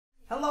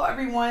Hello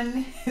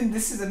everyone,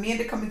 this is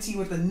Amanda coming to you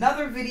with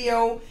another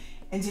video,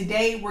 and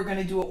today we're going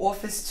to do an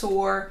office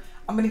tour.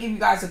 I'm going to give you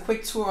guys a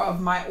quick tour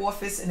of my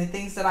office and the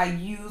things that I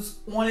use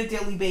on a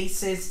daily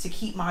basis to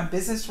keep my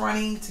business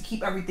running, to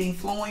keep everything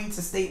flowing,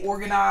 to stay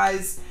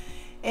organized,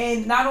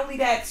 and not only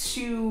that,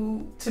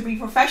 to be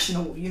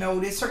professional. You know,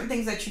 there's certain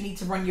things that you need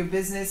to run your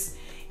business,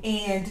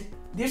 and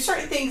there's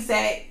certain things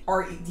that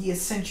are the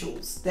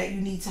essentials that you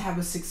need to have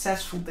a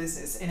successful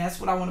business. And that's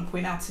what I want to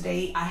point out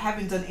today. I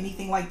haven't done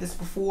anything like this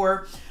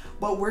before,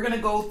 but we're going to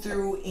go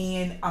through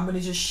and I'm going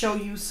to just show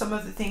you some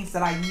of the things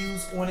that I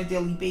use on a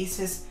daily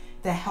basis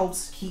that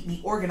helps keep me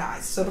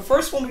organized. So the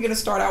first one we're going to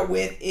start out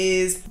with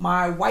is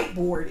my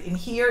whiteboard. And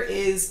here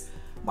is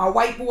my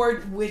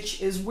whiteboard,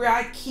 which is where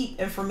I keep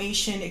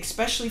information,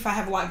 especially if I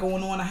have a lot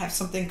going on. I have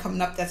something coming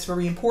up that's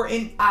very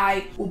important.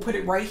 I will put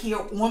it right here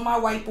on my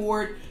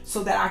whiteboard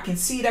so that I can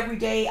see it every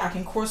day. I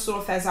can cross it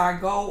off as I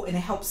go, and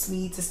it helps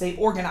me to stay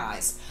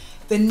organized.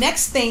 The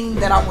next thing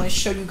that I want to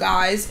show you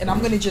guys, and I'm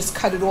going to just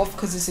cut it off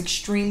because it's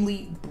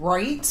extremely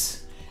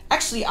bright.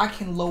 Actually, I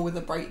can lower the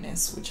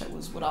brightness, which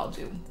was what I'll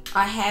do.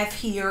 I have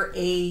here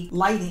a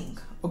lighting,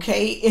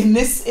 okay? And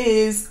this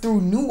is through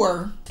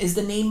Newer, is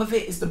the name of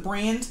it, is the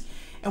brand.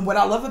 And what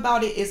I love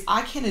about it is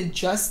I can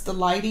adjust the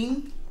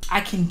lighting. I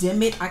can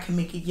dim it. I can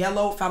make it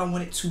yellow if I don't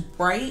want it too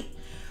bright.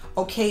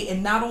 Okay,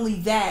 and not only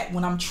that,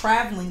 when I'm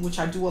traveling, which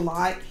I do a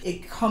lot,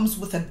 it comes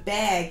with a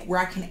bag where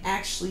I can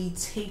actually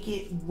take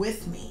it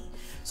with me.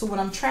 So when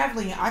I'm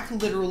traveling, I can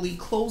literally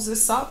close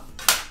this up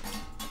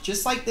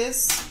just like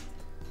this.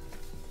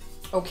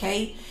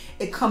 Okay,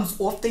 it comes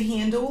off the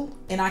handle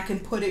and I can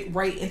put it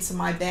right into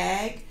my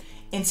bag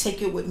and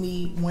take it with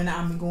me when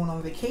I'm going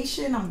on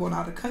vacation, I'm going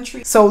out of the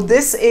country. So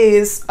this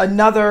is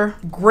another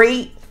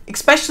great,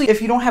 especially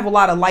if you don't have a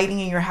lot of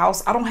lighting in your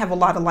house. I don't have a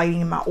lot of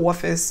lighting in my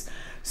office.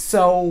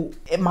 So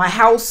in my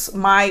house,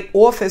 my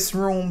office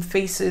room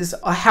faces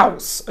a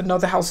house.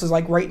 Another house is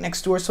like right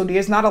next door. So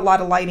there's not a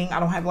lot of lighting. I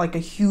don't have like a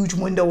huge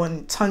window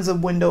and tons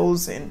of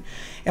windows, and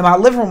in my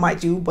living room I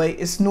do, but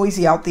it's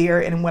noisy out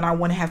there. And when I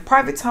want to have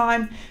private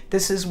time,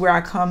 this is where I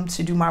come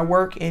to do my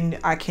work, and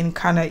I can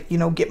kind of, you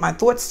know, get my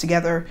thoughts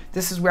together.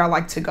 This is where I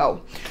like to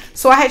go.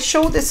 So I had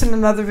showed this in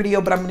another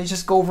video, but I'm going to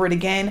just go over it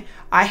again.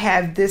 I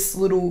have this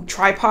little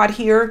tripod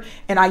here,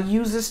 and I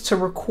use this to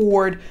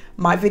record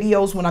my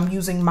videos when I'm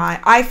using my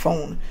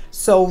iPhone.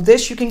 So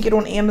this you can get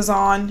on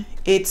Amazon.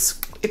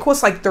 It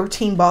costs like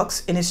 13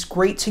 bucks, and it's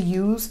great to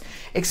use,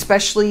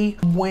 especially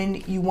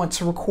when you want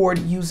to record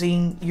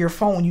using your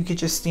phone. You could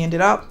just stand it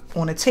up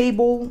on a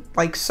table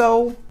like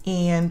so,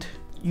 and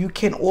you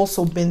can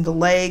also bend the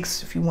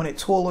legs if you want it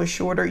taller or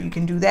shorter. You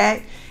can do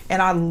that,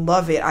 and I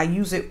love it. I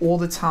use it all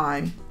the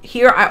time.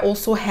 Here I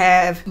also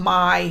have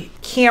my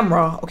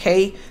camera.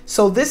 Okay,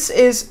 so this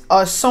is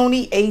a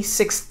Sony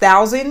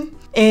a6000,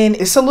 and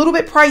it's a little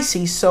bit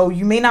pricey, so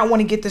you may not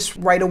want to get this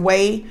right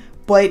away.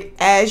 But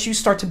as you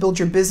start to build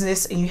your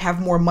business and you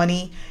have more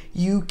money,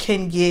 you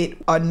can get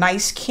a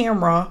nice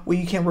camera where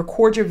you can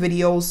record your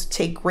videos,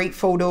 take great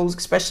photos,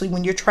 especially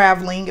when you're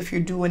traveling. If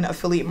you're doing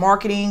affiliate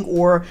marketing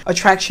or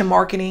attraction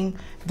marketing,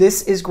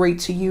 this is great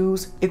to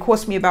use. It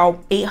cost me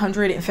about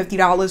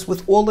 $850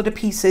 with all of the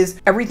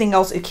pieces. Everything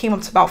else, it came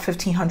up to about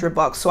 1,500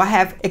 bucks. So I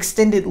have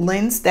extended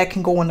lens that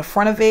can go on the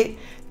front of it.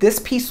 This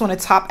piece on the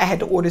top I had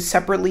to order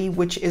separately,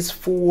 which is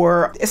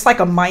for, it's like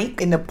a mic,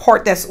 and the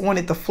part that's on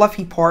it, the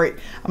fluffy part,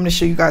 I'm going to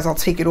show you guys, I'll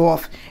take it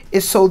off,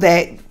 is so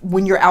that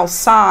when you're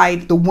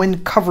outside, the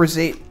wind covers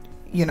it,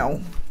 you know,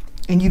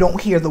 and you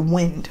don't hear the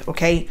wind.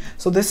 Okay,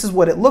 so this is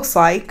what it looks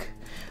like.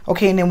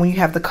 Okay, and then when you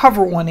have the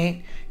cover on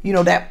it, you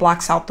know, that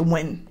blocks out the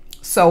wind.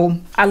 So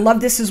I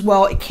love this as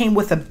well. It came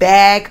with a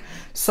bag.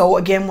 So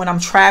again, when I'm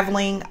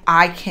traveling,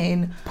 I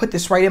can put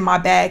this right in my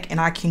bag and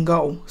I can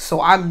go. So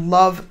I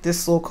love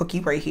this little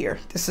cookie right here.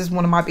 This is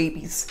one of my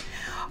babies.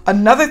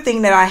 Another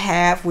thing that I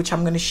have, which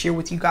I'm going to share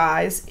with you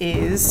guys,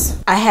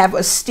 is I have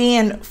a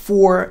stand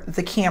for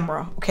the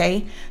camera.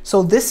 Okay,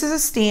 so this is a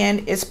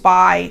stand. It's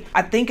by,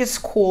 I think it's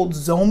called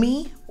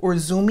Zomi or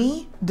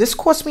Zoomy. This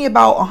cost me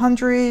about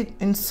 $100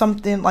 and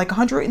something, like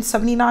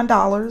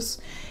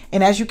 $179.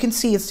 And as you can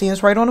see, it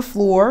stands right on the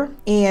floor,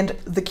 and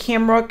the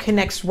camera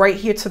connects right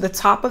here to the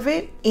top of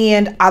it.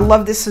 And I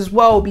love this as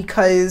well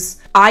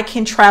because I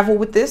can travel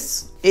with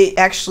this. It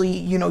actually,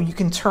 you know, you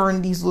can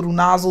turn these little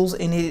nozzles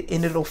and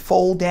it'll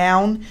fold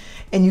down,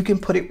 and you can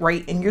put it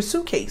right in your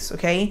suitcase.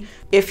 Okay,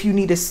 if you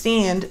need a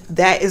stand,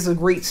 that is a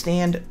great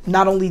stand.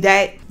 Not only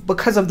that,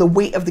 because of the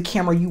weight of the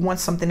camera, you want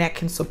something that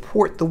can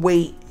support the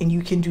weight, and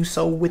you can do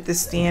so with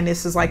this stand.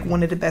 This is like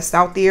one of the best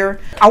out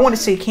there. I want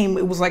to say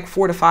it was like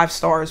 4 to 5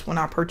 stars when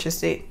I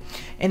purchased it.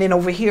 And then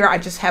over here, I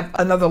just have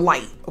another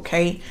light.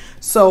 Okay,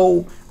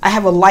 so I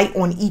have a light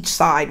on each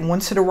side, one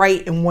to the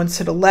right and one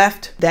to the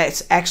left,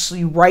 that's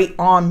actually right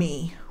on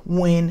me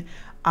when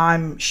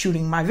I'm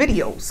shooting my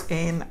videos.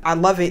 And I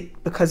love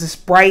it because it's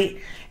bright.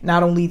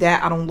 Not only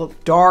that, I don't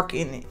look dark,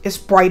 and it's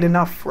bright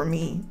enough for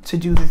me to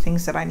do the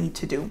things that I need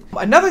to do.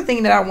 Another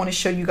thing that I want to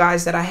show you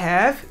guys that I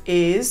have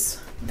is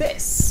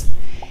this.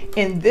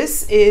 And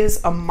this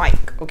is a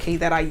mic, okay,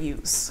 that I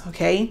use,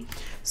 okay?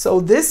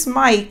 So this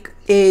mic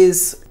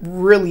is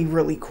really,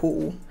 really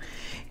cool.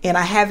 And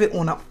I have it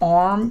on an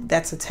arm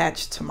that's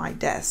attached to my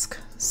desk.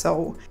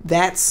 So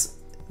that's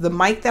the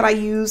mic that I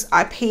use.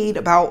 I paid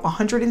about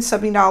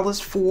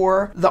 $170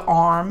 for the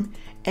arm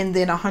and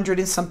then $100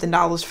 and something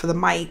for the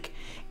mic.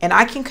 And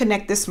I can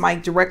connect this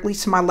mic directly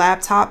to my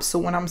laptop. So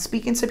when I'm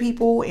speaking to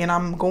people and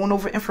I'm going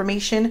over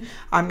information,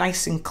 I'm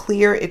nice and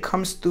clear. It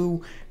comes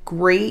through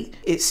great.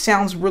 It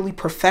sounds really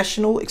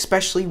professional,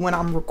 especially when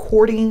I'm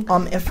recording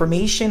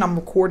information. I'm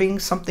recording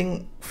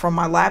something from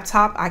my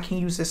laptop. I can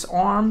use this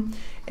arm,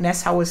 and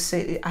that's how it's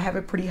set. I have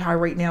it pretty high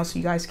right now so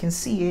you guys can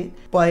see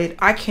it, but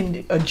I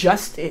can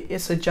adjust it.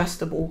 It's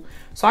adjustable.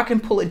 So I can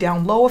pull it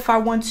down low if I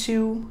want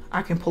to.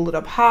 I can pull it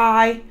up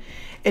high.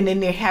 And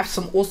then they have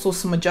also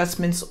some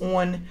adjustments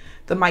on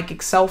the mic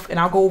itself, and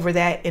I'll go over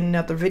that in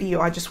another video.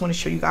 I just want to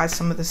show you guys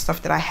some of the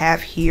stuff that I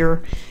have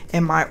here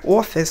in my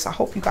office. I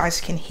hope you guys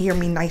can hear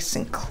me nice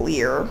and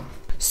clear.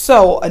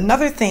 So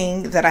another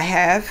thing that I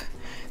have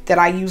that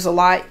I use a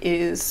lot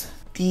is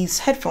these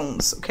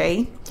headphones,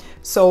 okay?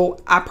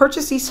 So I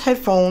purchased these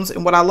headphones,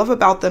 and what I love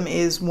about them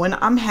is when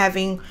I'm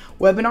having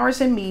webinars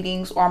and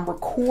meetings or I'm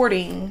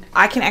recording,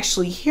 I can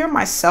actually hear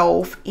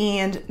myself.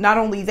 And not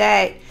only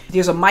that,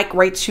 there's a mic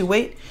right to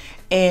it,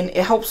 and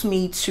it helps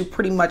me to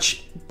pretty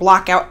much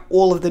block out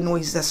all of the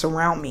noise that's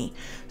around me.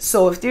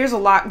 So if there's a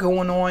lot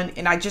going on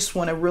and I just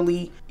want to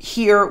really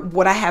hear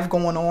what I have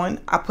going on,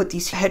 I put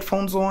these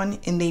headphones on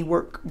and they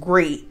work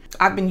great.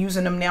 I've been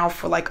using them now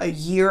for like a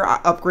year. I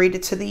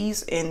upgraded to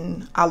these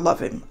and I love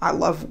them. I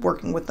love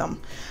working with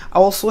them. I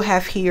also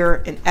have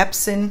here an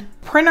Epson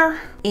printer,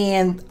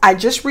 and I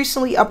just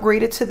recently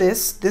upgraded to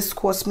this. This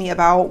cost me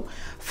about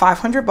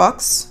 500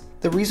 bucks.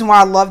 The reason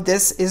why I love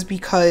this is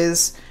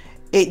because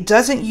it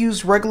doesn't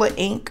use regular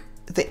ink.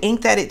 The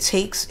ink that it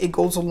takes, it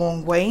goes a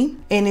long way.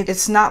 And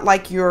it's not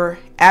like your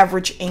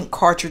average ink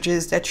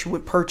cartridges that you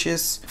would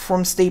purchase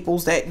from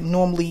Staples that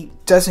normally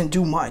doesn't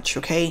do much,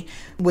 okay?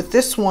 With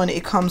this one,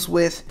 it comes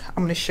with,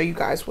 I'm gonna show you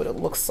guys what it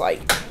looks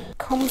like. It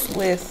comes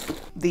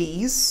with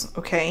these,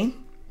 okay?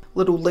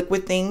 Little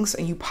liquid things,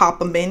 and you pop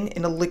them in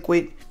and the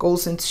liquid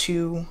goes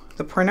into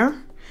the printer.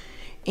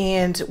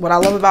 And what I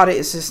love about it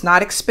is it's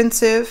not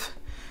expensive.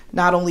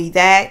 Not only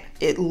that,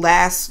 it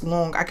lasts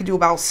long. I could do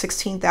about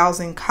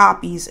 16,000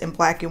 copies in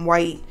black and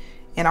white,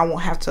 and I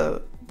won't have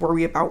to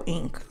worry about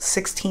ink.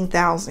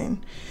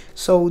 16,000.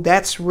 So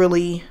that's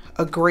really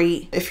a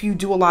great, if you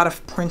do a lot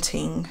of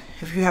printing,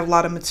 if you have a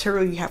lot of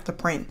material you have to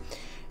print,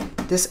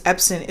 this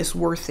Epson is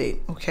worth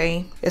it,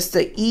 okay? It's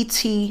the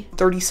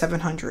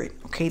ET3700,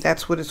 okay?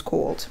 That's what it's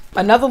called.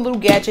 Another little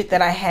gadget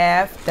that I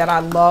have that I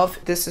love,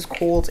 this is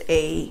called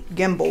a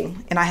gimbal,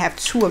 and I have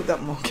two of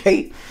them,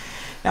 okay?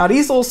 Now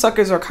these little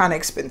suckers are kind of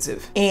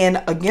expensive. And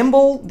a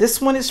gimbal, this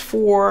one is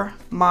for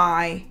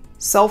my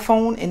cell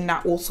phone, and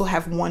I also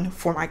have one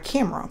for my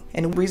camera.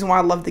 And the reason why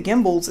I love the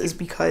gimbals is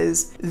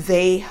because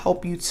they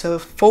help you to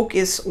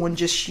focus on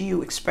just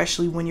you,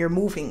 especially when you're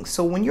moving.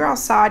 So when you're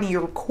outside and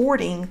you're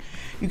recording,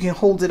 you can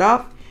hold it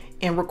up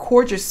and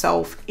record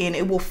yourself, and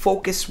it will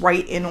focus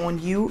right in on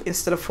you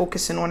instead of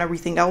focusing on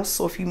everything else.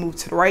 So if you move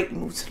to the right, you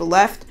move to the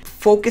left,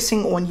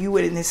 focusing on you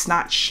and it's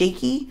not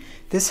shaky.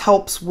 This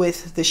helps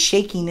with the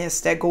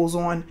shakiness that goes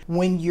on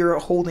when you're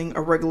holding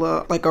a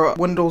regular, like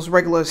one of those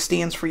regular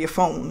stands for your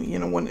phone, you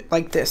know, when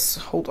like this.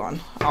 Hold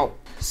on. Oh.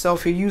 So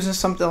if you're using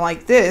something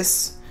like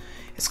this,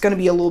 it's going to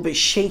be a little bit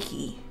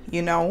shaky,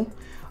 you know,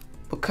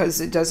 because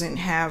it doesn't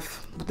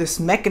have this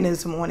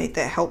mechanism on it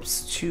that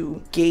helps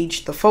to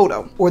gauge the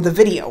photo or the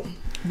video.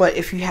 But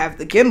if you have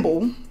the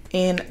gimbal,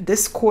 and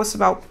this costs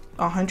about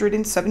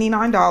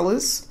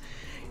 $179,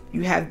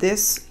 you have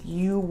this,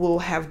 you will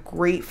have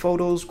great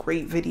photos,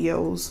 great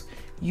videos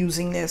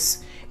using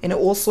this. And it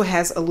also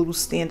has a little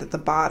stand at the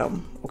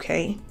bottom,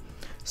 okay?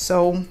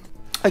 So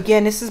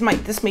again,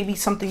 this may be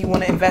something you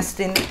want to invest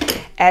in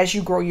as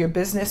you grow your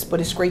business, but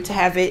it's great to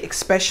have it,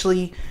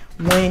 especially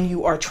when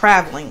you are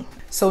traveling.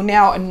 So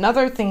now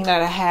another thing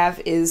that I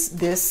have is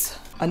this,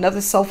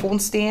 another cell phone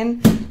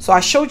stand. So I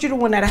showed you the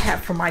one that I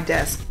have for my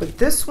desk, but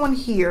this one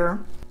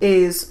here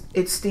is,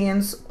 it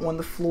stands on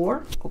the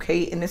floor,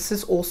 okay? And this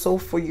is also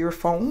for your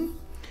phone.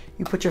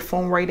 You put your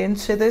phone right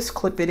into this,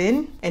 clip it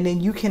in, and then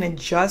you can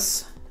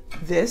adjust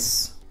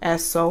this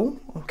as so,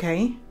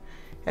 okay?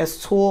 As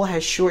tall,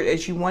 as short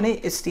as you want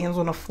it. It stands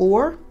on the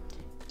floor.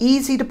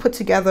 Easy to put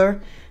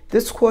together.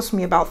 This cost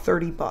me about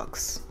 30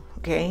 bucks,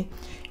 okay?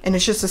 And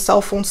it's just a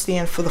cell phone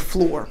stand for the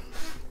floor.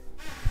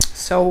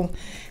 So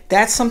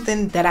that's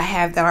something that I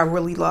have that I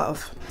really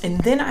love. And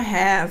then I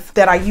have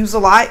that I use a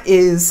lot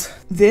is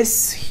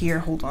this here.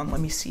 Hold on, let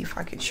me see if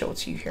I can show it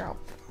to you here.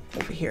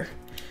 Over here,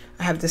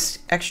 I have this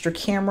extra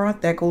camera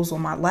that goes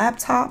on my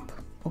laptop,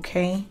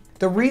 okay?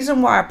 The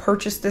reason why I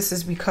purchased this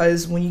is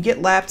because when you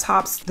get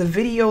laptops, the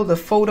video, the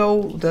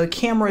photo, the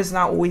camera is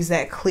not always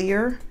that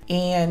clear.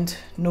 And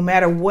no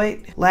matter what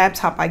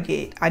laptop I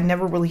get, I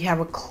never really have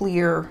a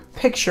clear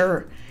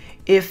picture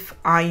if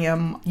I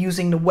am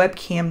using the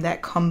webcam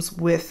that comes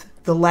with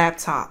the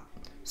laptop.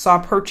 So I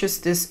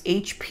purchased this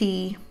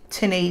HP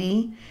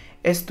 1080.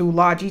 It's through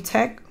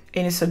Logitech.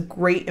 and it's a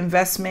great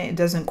investment. It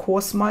doesn't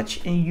cost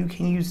much, and you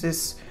can use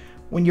this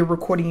when you're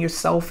recording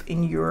yourself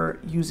and you're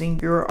using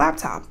your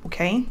laptop,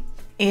 okay?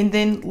 And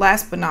then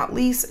last but not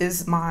least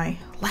is my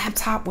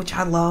laptop, which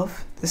I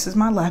love. This is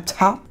my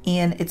laptop,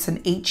 and it's an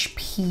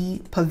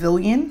HP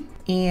Pavilion,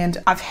 and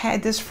I've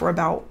had this for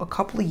about a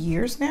couple of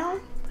years now,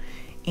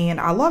 and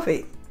I love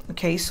it.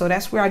 Okay, so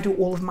that's where I do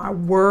all of my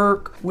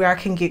work, where I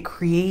can get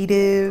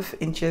creative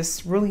and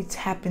just really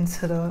tap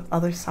into the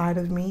other side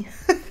of me.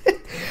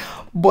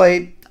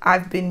 But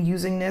I've been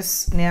using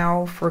this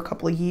now for a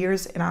couple of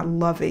years and I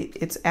love it.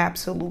 It's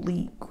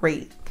absolutely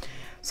great.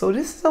 So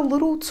this is a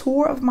little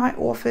tour of my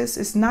office.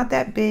 It's not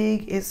that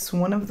big. It's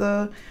one of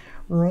the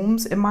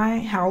rooms in my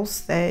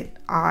house that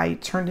I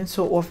turned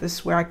into an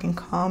office where I can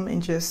come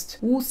and just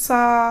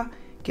woosah,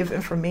 give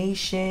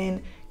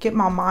information, get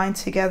my mind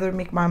together,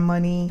 make my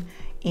money,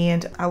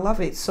 and I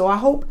love it. So I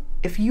hope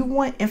if you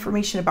want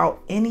information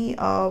about any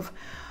of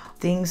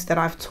things that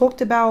I've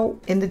talked about,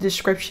 in the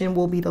description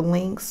will be the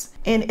links.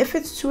 And if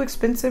it's too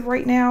expensive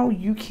right now,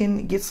 you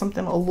can get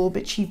something a little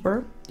bit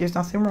cheaper. There's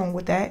nothing wrong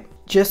with that.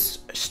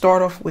 Just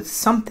start off with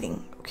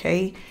something,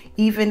 okay?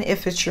 Even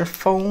if it's your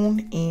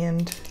phone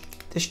and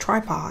this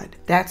tripod,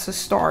 that's a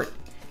start.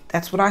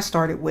 That's what I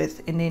started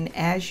with. And then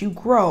as you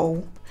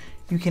grow,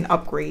 you can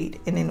upgrade.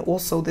 And then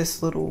also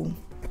this little,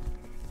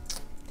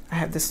 I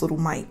have this little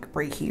mic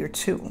right here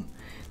too,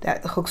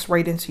 that hooks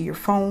right into your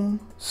phone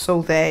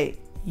so that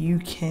you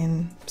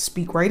can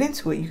speak right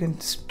into it. You can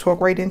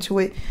talk right into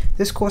it.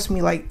 This cost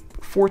me like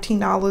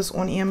 $14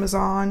 on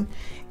Amazon,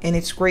 and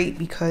it's great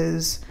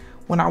because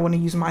when I want to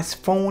use my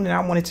phone and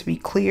I want it to be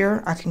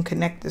clear, I can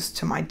connect this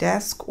to my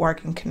desk, or I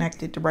can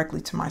connect it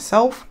directly to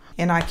myself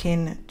and I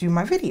can do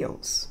my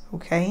videos,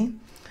 okay?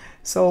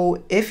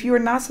 So if you're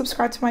not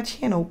subscribed to my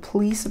channel,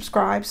 please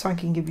subscribe so I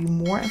can give you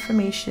more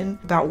information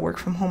about work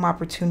from home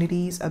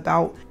opportunities,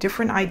 about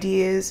different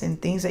ideas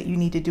and things that you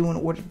need to do in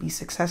order to be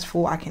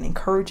successful. I can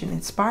encourage and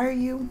inspire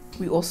you.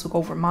 We also go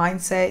over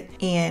mindset,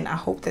 and I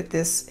hope that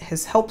this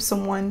has helped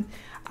someone.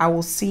 I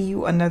will see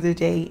you another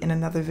day in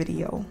another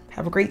video.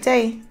 Have a great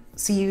day.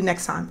 See you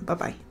next time.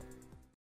 Bye-bye.